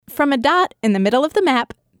From a dot in the middle of the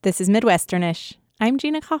map, this is Midwesternish. I'm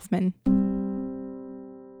Gina Kaufman.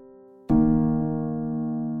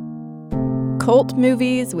 Cult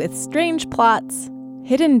movies with strange plots,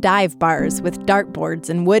 hidden dive bars with dartboards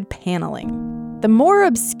and wood paneling. The more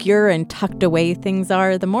obscure and tucked away things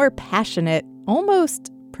are, the more passionate,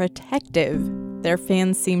 almost protective, their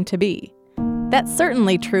fans seem to be. That's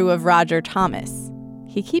certainly true of Roger Thomas.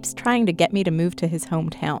 He keeps trying to get me to move to his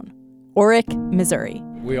hometown, Orick, Missouri.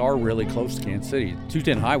 We are really close to Kansas City.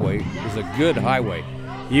 210 Highway is a good highway.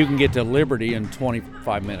 You can get to Liberty in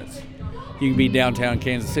 25 minutes. You can be downtown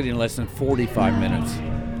Kansas City in less than 45 minutes.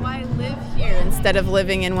 Why live here instead of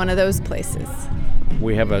living in one of those places?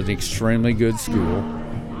 We have an extremely good school.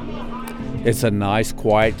 It's a nice,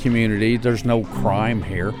 quiet community. There's no crime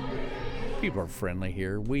here. People are friendly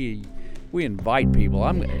here. We invite people.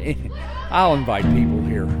 I'll invite people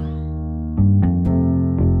here.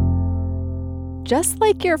 Just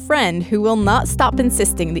like your friend who will not stop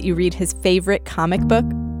insisting that you read his favorite comic book,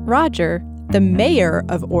 Roger, the mayor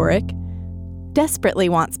of Orick, desperately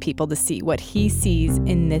wants people to see what he sees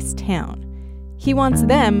in this town. He wants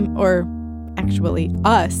them, or actually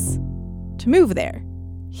us, to move there.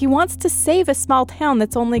 He wants to save a small town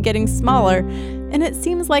that's only getting smaller, and it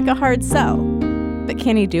seems like a hard sell. But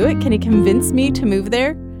can he do it? Can he convince me to move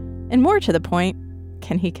there? And more to the point,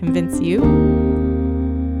 can he convince you?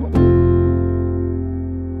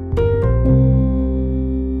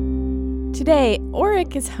 Today,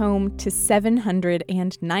 Orick is home to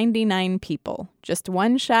 799 people, just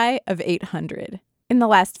one shy of 800. In the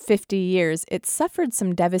last 50 years, it's suffered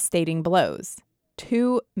some devastating blows.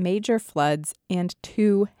 2 major floods and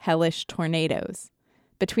 2 hellish tornadoes.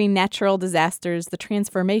 Between natural disasters, the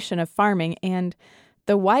transformation of farming, and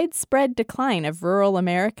the widespread decline of rural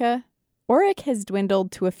America, Orick has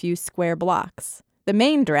dwindled to a few square blocks. The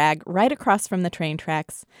main drag, right across from the train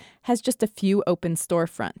tracks, has just a few open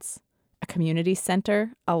storefronts. A community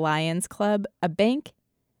center, a Lions Club, a bank,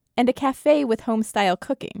 and a cafe with home-style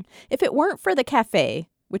cooking. If it weren't for the cafe,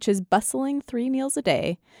 which is bustling 3 meals a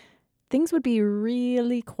day, things would be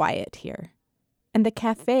really quiet here. And the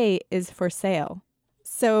cafe is for sale.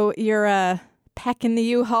 So you're packing the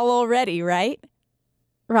U-Haul already, right?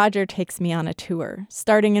 Roger takes me on a tour,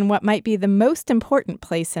 starting in what might be the most important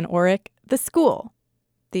place in Orick, the school.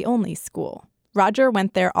 The only school. Roger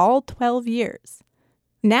went there all 12 years.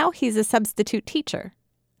 Now he's a substitute teacher,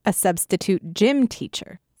 a substitute gym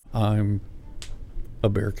teacher. I'm a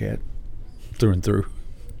Bearcat through and through.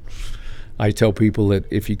 I tell people that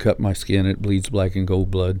if you cut my skin, it bleeds black and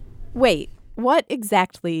gold blood. Wait, what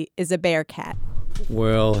exactly is a Bearcat?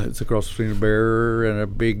 Well, it's a cross between a bear and a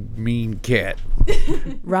big, mean cat.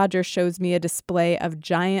 Roger shows me a display of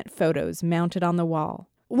giant photos mounted on the wall.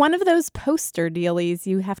 One of those poster dealies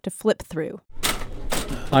you have to flip through.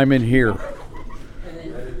 I'm in here.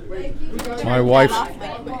 My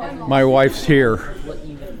wife's here.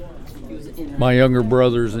 My younger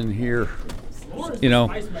brother's in here. You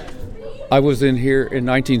know, I was in here in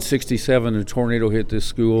 1967. A tornado hit this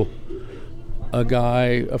school.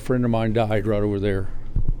 A friend of mine died right over there.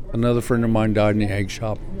 Another friend of mine died in the ag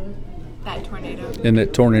shop. That tornado? In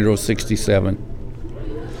that tornado, 67.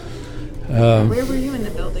 Where were you in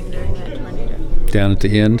the building during that tornado? Down at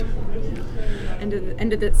the end.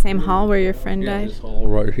 End of that same hall where your friend died? This hall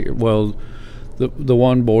right here. Well, the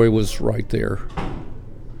one boy was right there.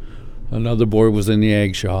 Another boy was in the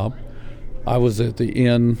ag shop. I was at the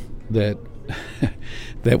inn that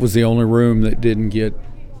was the only room that didn't get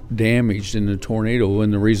damaged in the tornado,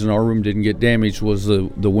 and the reason our room didn't get damaged was the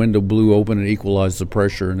window blew open and equalized the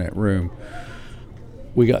pressure in that room.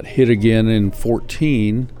 We got hit again in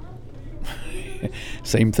 14.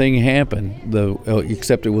 Same thing happened,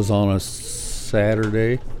 except it was on a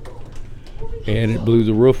Saturday, and it blew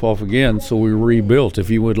the roof off again, so we rebuilt. If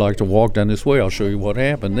you would like to walk down this way, I'll show you what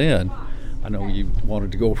happened then. I know you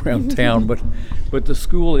wanted to go around town, but the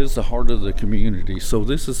school is the heart of the community. So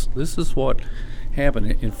this is what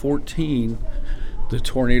happened. In 14, the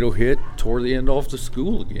tornado hit, tore the end off the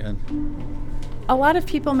school again. A lot of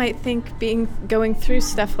people might think going through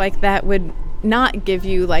stuff like that would not give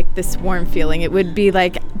you like this warm feeling. It would be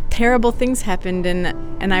like terrible things happened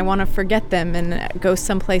and I want to forget them and go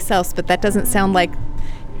someplace else, but that doesn't sound like,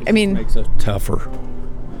 I mean, it makes us tougher.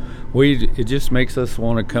 It just makes us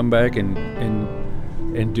want to come back and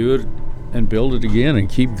do it and build it again and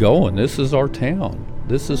keep going. This is our town.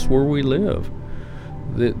 This is where we live.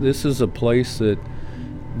 This is a place that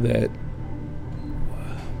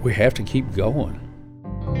we have to keep going.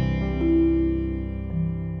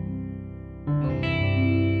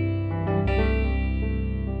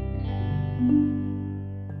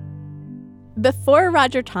 Before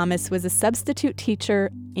Roger Thomas was a substitute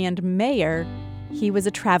teacher and mayor, he was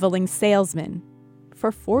a traveling salesman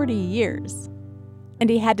for 40 years. And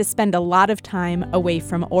he had to spend a lot of time away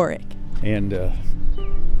from Orick. And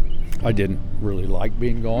I didn't really like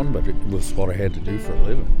being gone, but it was what I had to do for a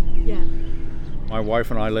living. Yeah. My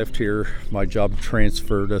wife and I left here. My job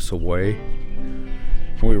transferred us away.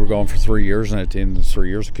 We were gone for 3 years, and at the end of the 3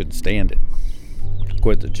 years, I couldn't stand it. I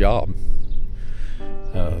quit the job.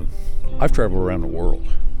 I've traveled around the world.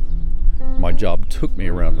 My job took me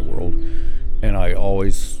around the world, and I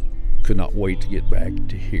always could not wait to get back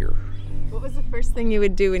to here. What was the first thing you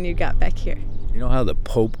would do when you got back here? You know how the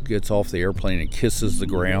Pope gets off the airplane and kisses the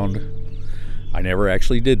ground? I never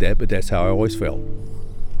actually did that, but that's how I always felt.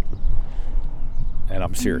 And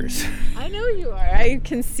I'm serious. I know you are. I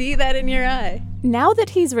can see that in your eye. Now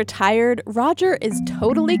that he's retired, Roger is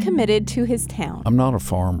totally committed to his town. I'm not a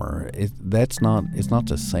farmer. It's not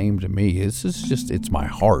the same to me. It's my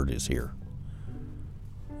heart is here.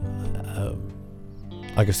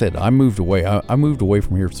 Like I said, I moved away. I moved away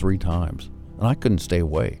from here 3 times, and I couldn't stay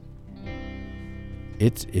away.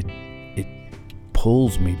 It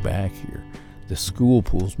pulls me back here. The school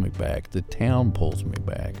pulls me back. The town pulls me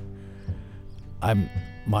back.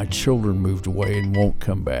 My children moved away and won't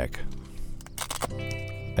come back.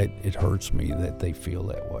 It hurts me that they feel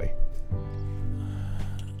that way.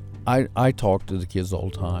 I talk to the kids all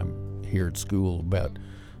the time here at school about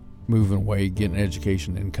moving away, getting an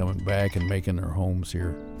education, and coming back and making their homes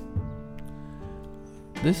here.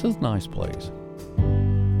 This is a nice place.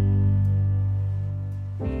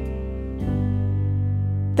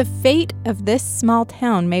 The fate of this small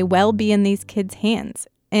town may well be in these kids' hands.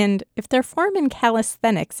 And if their form in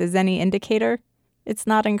calisthenics is any indicator, it's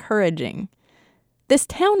not encouraging. This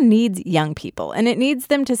town needs young people, and it needs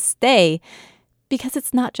them to stay because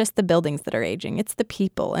it's not just the buildings that are aging, it's the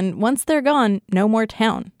people. And once they're gone, no more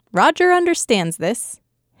town. Roger understands this,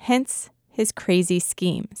 hence his crazy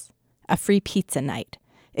schemes. A free pizza night,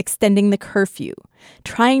 extending the curfew,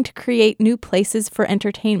 trying to create new places for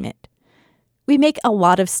entertainment. We make a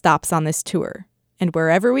lot of stops on this tour, and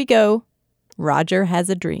wherever we go, Roger has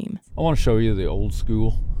a dream. I want to show you the old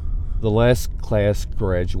school. The last class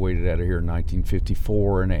graduated out of here in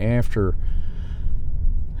 1954, and after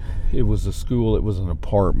it was a school, it was an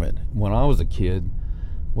apartment. When I was a kid,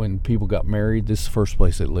 when people got married, this is the first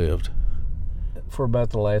place they lived. For about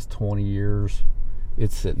the last 20 years,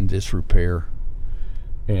 it's sit in disrepair.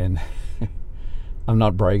 And I'm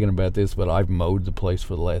not bragging about this, but I've mowed the place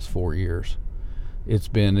for the last 4 years. It's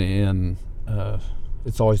been in...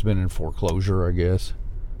 It's always been in foreclosure, I guess,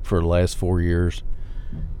 for the last 4 years.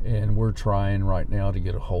 And we're trying right now to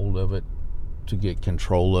get a hold of it, to get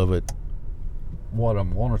control of it. What I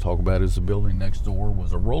want to talk about is the building next door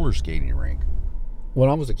was a roller skating rink. When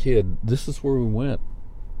I was a kid, this is where we went.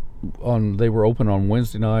 They were open on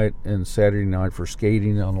Wednesday night and Saturday night for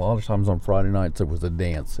skating, and a lot of times on Friday nights there was a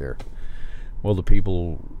dance there. Well, the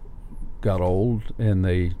people got old and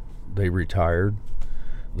they retired.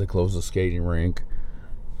 They closed the skating rink.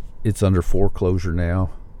 It's under foreclosure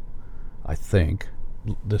now, I think.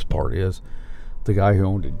 This part is. The guy who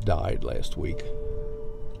owned it died last week.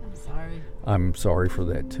 I'm sorry. I'm sorry for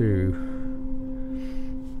that, too.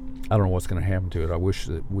 I don't know what's going to happen to it. I wish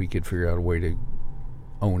that we could figure out a way to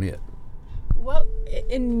own it. What,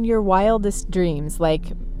 in your wildest dreams,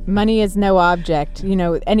 like money is no object,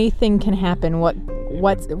 anything can happen.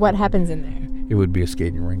 What happens in there? It would be a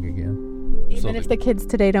skating rink again. Even if the kids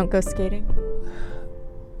today don't go skating?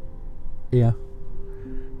 Yeah,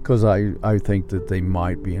 because I think that they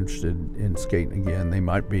might be interested in skating again. They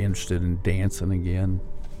might be interested in dancing again.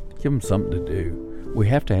 Give them something to do. We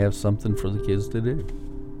have to have something for the kids to do.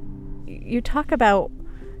 You talk about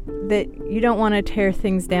that you don't want to tear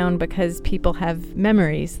things down because people have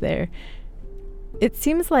memories there. It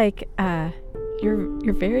seems like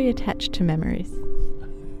you're very attached to memories.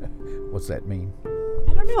 What's that mean?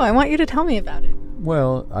 I don't know. I want you to tell me about it.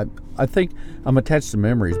 Well, I think I'm attached to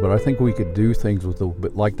memories, but I think we could do things with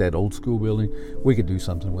like that old school building. We could do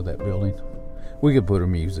something with that building. We could put a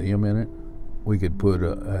museum in it. We could put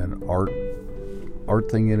an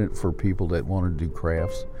art thing in it for people that want to do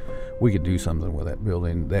crafts. We could do something with that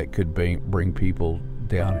building that could bring people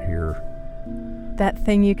down here. That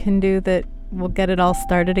thing you can do that will get it all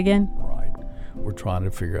started again? Right. We're trying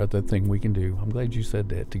to figure out that thing we can do. I'm glad you said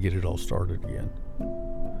that, to get it all started again.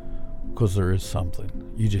 Because there is something.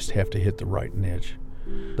 You just have to hit the right niche.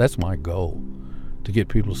 That's my goal, to get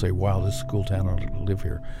people to say, wow, this is a cool town, I'd like to live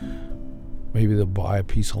here. Maybe they'll buy a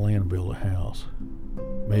piece of land and build a house.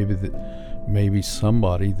 Maybe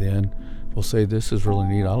somebody then will say, this is really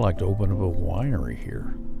neat, I'd like to open up a winery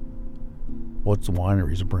here. What's the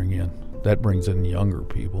wineries bring in? That brings in younger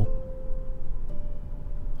people.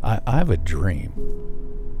 I have a dream.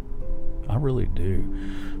 I really do.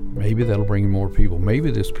 Maybe that'll bring in more people.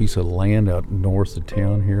 Maybe this piece of land out north of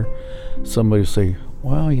town here, somebody will say,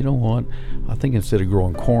 well, you know what? I think instead of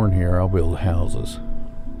growing corn here, I'll build houses.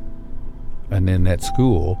 And then that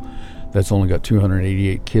school that's only got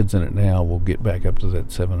 288 kids in it now will get back up to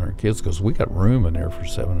that 700 kids because we got room in there for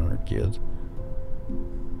 700 kids.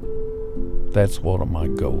 That's what my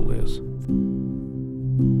goal is.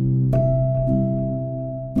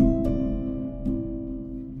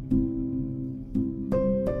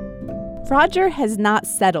 Roger has not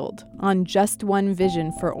settled on just one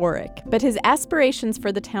vision for Orick, but his aspirations for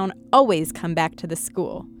the town always come back to the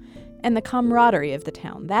school. And the camaraderie of the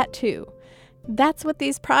town, that too. That's what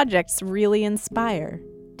these projects really inspire.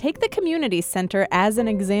 Take the community center as an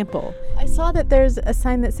example. I saw that there's a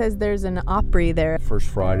sign that says there's an Opry there. First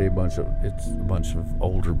Friday, it's a bunch of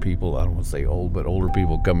older people. I don't want to say old, but older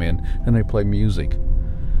people come in and they play music.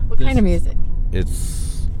 What kind of music?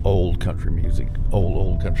 It's old country music.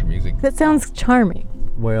 Old country music. That sounds charming.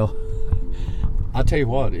 Well, I'll tell you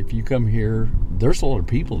what, if you come here, there's a lot of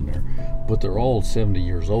people in there, but they're all 70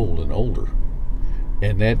 years old and older.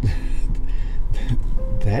 And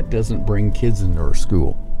that doesn't bring kids into our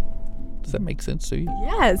school. Does that make sense to you?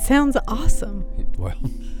 Yeah, it sounds awesome.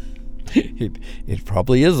 It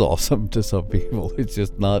probably is awesome to some people. It's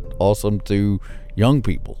just not awesome to young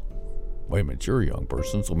people. Wait a minute, you're a young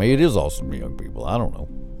person, so maybe it is awesome to young people. I don't know.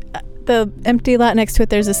 The empty lot next to it,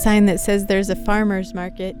 there's a sign that says there's a farmer's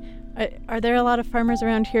market. Are there a lot of farmers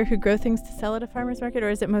around here who grow things to sell at a farmer's market, or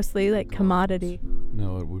is it mostly like commodity?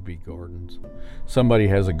 No, it would be gardens. Somebody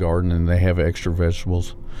has a garden and they have extra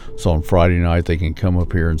vegetables. So on Friday night, they can come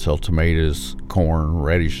up here and sell tomatoes, corn,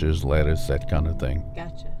 radishes, lettuce, that kind of thing.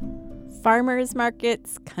 Gotcha. Farmers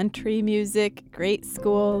markets, country music, great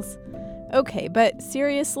schools. Okay, but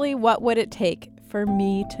seriously, what would it take for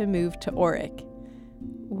me to move to Orick?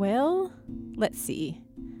 Well, let's see.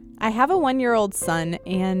 I have a 1-year-old son,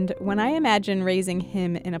 and when I imagine raising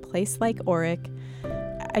him in a place like Orick,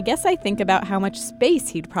 I guess I think about how much space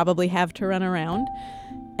he'd probably have to run around,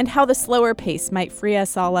 and how the slower pace might free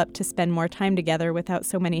us all up to spend more time together without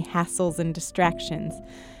so many hassles and distractions.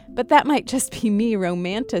 But that might just be me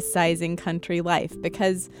romanticizing country life,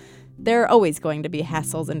 because there are always going to be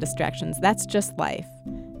hassles and distractions. That's just life.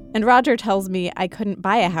 And Roger tells me I couldn't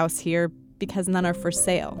buy a house here because none are for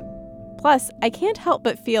sale. Plus, I can't help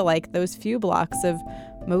but feel like those few blocks of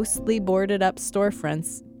mostly boarded up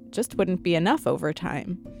storefronts just wouldn't be enough over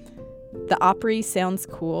time. The Opry sounds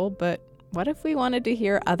cool, but what if we wanted to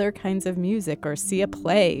hear other kinds of music or see a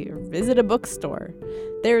play or visit a bookstore?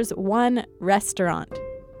 There's one restaurant,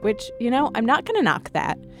 which, I'm not going to knock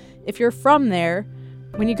that. If you're from there,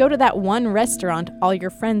 when you go to that one restaurant, all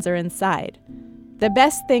your friends are inside. The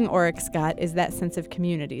best thing Orick's got is that sense of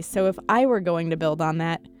community. So if I were going to build on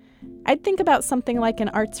that, I'd think about something like an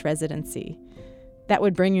arts residency. That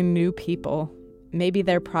would bring in new people. Maybe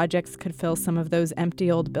their projects could fill some of those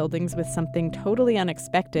empty old buildings with something totally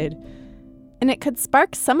unexpected. And it could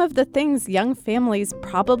spark some of the things young families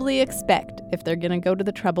probably expect if they're going to go to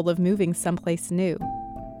the trouble of moving someplace new.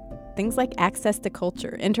 Things like access to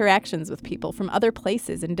culture, interactions with people from other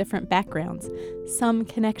places and different backgrounds, some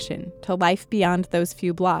connection to life beyond those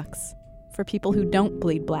few blocks for people who don't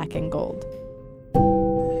bleed black and gold.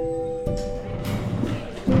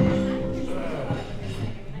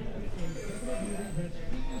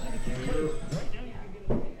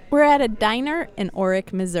 We're at a diner in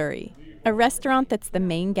Orick, Missouri, a restaurant that's the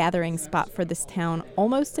main gathering spot for this town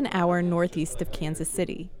almost an hour northeast of Kansas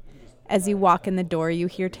City. As you walk in the door, you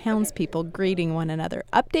hear townspeople greeting one another,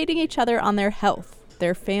 updating each other on their health,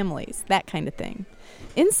 their families, that kind of thing.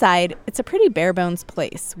 Inside, it's a pretty bare-bones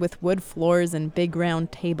place with wood floors and big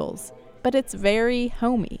round tables, but it's very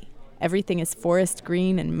homey. Everything is forest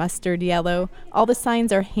green and mustard yellow. All the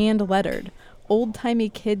signs are hand-lettered. Old-timey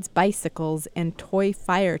kids' bicycles and toy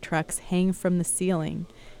fire trucks hang from the ceiling.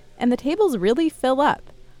 And the tables really fill up.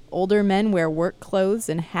 Older men wear work clothes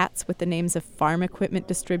and hats with the names of farm equipment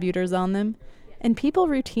distributors on them. And people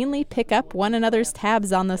routinely pick up one another's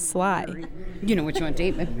tabs on the sly. You know what you want to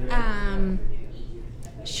eat, babe?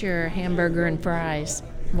 Sure, hamburger and fries.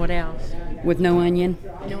 What else? With no onion?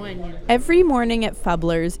 No onion. Every morning at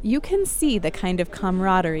Fubbler's, you can see the kind of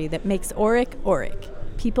camaraderie that makes Orick Orick.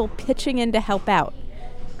 People pitching in to help out.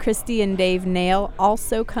 Christy and Dave Nail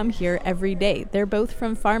also come here every day. They're both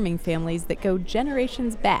from farming families that go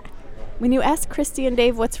generations back. When you ask Christy and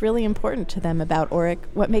Dave what's really important to them about Orick,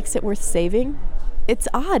 what makes it worth saving, it's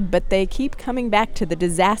odd, but they keep coming back to the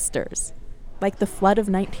disasters. like the flood of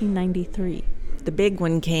 1993. The big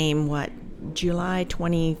one came, July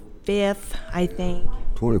 25th, I think.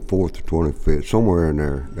 24th or 25th, somewhere in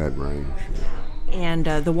there, that range. And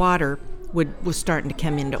the water was starting to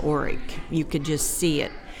come into Oric. You could just see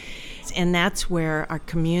it. And that's where our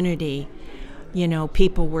community,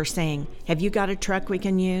 people were saying, have you got a truck we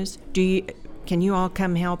can use? Can you all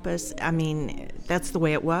come help us? I mean, that's the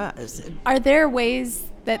way it was. Are there ways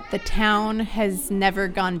that the town has never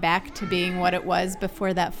gone back to being what it was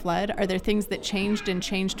before that flood? Are there things that changed and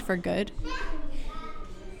changed for good?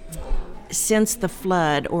 Since the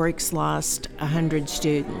flood, Oric's lost 100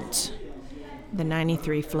 students, the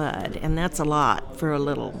 93 flood, and that's a lot for a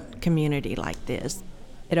little community like this.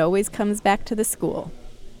 It always comes back to the school.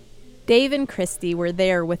 Dave and Christy were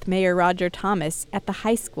there with Mayor Roger Thomas at the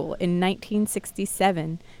high school in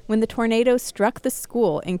 1967 when the tornado struck the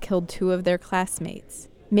school and killed 2 of their classmates.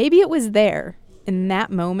 Maybe it was there, in that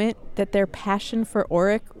moment, that their passion for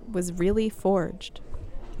Oric was really forged.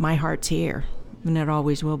 My heart's here, and it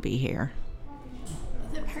always will be here.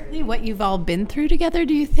 Is it partly what you've all been through together,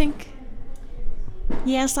 do you think?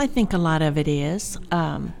 Yes, I think a lot of it is.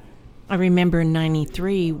 I remember in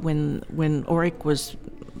 93 when Oric was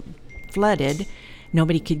flooded,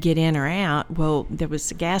 nobody could get in or out. Well, there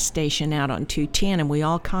was a gas station out on 210, and we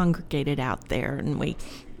all congregated out there, and we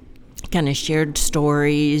kind of shared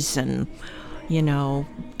stories and,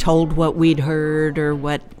 told what we'd heard or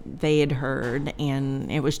what they had heard.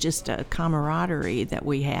 And it was just a camaraderie that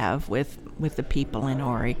we have with the people in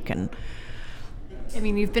Oric. And I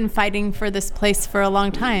mean, you've been fighting for this place for a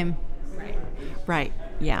long time. Right,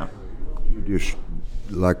 yeah. Just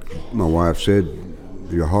like my wife said,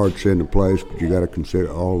 your heart's in the place, but you got to consider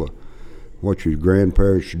what your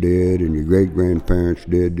grandparents did and your great-grandparents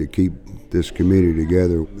did to keep this community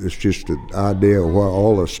together. It's just the idea of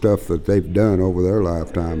all the stuff that they've done over their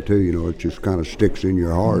lifetime, too. It just kind of sticks in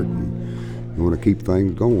your heart, and you want to keep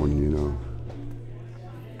things going,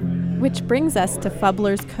 Which brings us to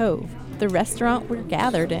Fubbler's Cove, the restaurant we're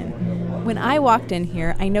gathered in. When I walked in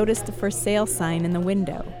here, I noticed a for sale sign in the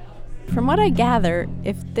window. From what I gather,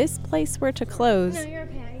 if this place were to close,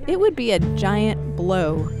 it would be a giant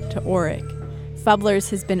blow to Oric. Fubbler's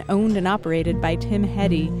has been owned and operated by Tim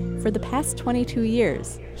Heddy for the past 22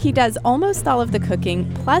 years. He does almost all of the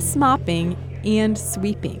cooking, plus mopping and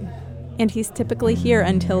sweeping. And he's typically here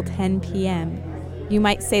until 10 p.m. You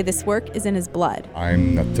might say this work is in his blood.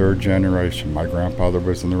 I'm the 3rd generation. My grandfather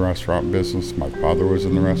was in the restaurant business. My father was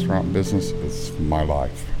in the restaurant business. It's my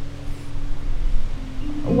life.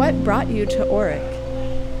 What brought you to Oric?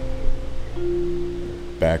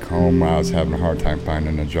 Back home, I was having a hard time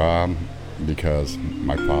finding a job because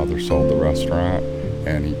my father sold the restaurant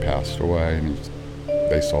and he passed away and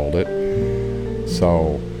they sold it.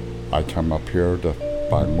 So I come up here to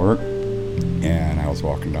find work, and I was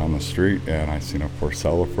walking down the street and I seen a for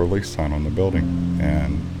sale or for lease sign on the building,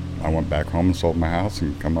 and I went back home and sold my house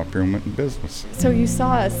and come up here and went in business. So you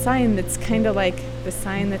saw a sign that's kind of like the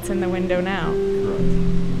sign that's in the window now.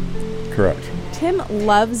 Correct. Tim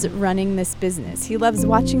loves running this business. He loves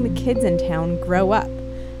watching the kids in town grow up.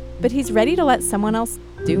 But he's ready to let someone else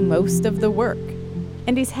do most of the work.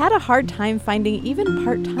 And he's had a hard time finding even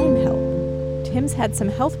part-time help. Tim's had some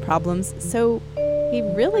health problems, so he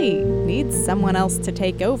really needs someone else to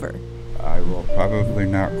take over. I will probably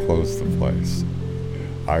not close the place.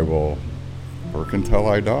 I will work until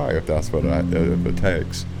I die if that's what if it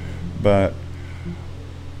takes. But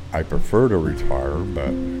I prefer to retire,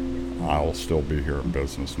 but I'll still be here in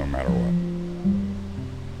business no matter what.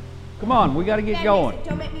 Come on, we got to get going.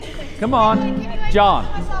 Come on, John,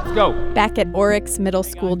 let's go. Back at Oric's middle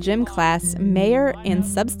school gym class, Mayor and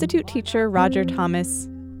substitute teacher Roger Thomas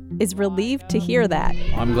is relieved to hear that.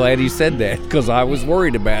 I'm glad he said that because I was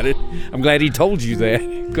worried about it. I'm glad he told you that.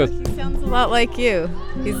 He sounds a lot like you.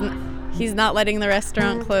 He's not letting the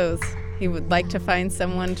restaurant close. He would like to find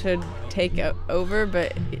someone to take over,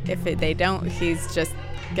 but if they don't, he's just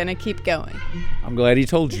gonna keep going. I'm glad he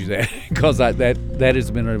told you that because that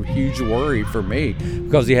has been a huge worry for me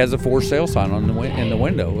because he has a for sale sign in the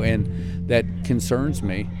window, and that concerns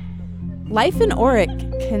me. Life in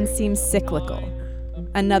Oric can seem cyclical.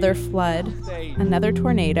 Another flood, another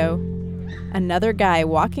tornado, another guy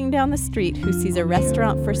walking down the street who sees a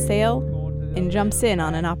restaurant for sale and jumps in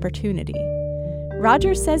on an opportunity.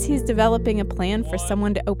 Roger says he's developing a plan for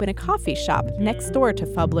someone to open a coffee shop next door to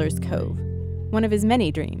Fubbler's Cove, one of his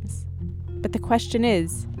many dreams. But the question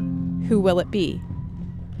is, who will it be?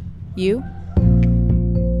 You?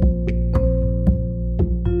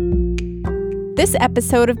 This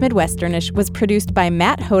episode of Midwesternish was produced by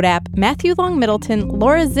Matt Hodap, Matthew Long Middleton,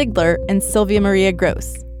 Laura Ziegler, and Sylvia Maria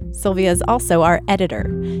Gross. Sylvia is also our editor.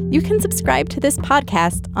 You can subscribe to this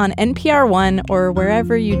podcast on NPR One or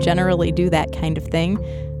wherever you generally do that kind of thing.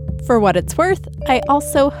 For what it's worth, I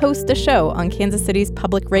also host a show on Kansas City's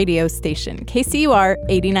public radio station, KCUR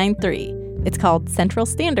 89.3. It's called Central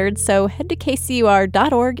Standard, so head to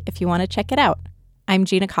kcur.org if you want to check it out. I'm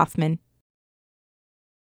Gina Kaufman.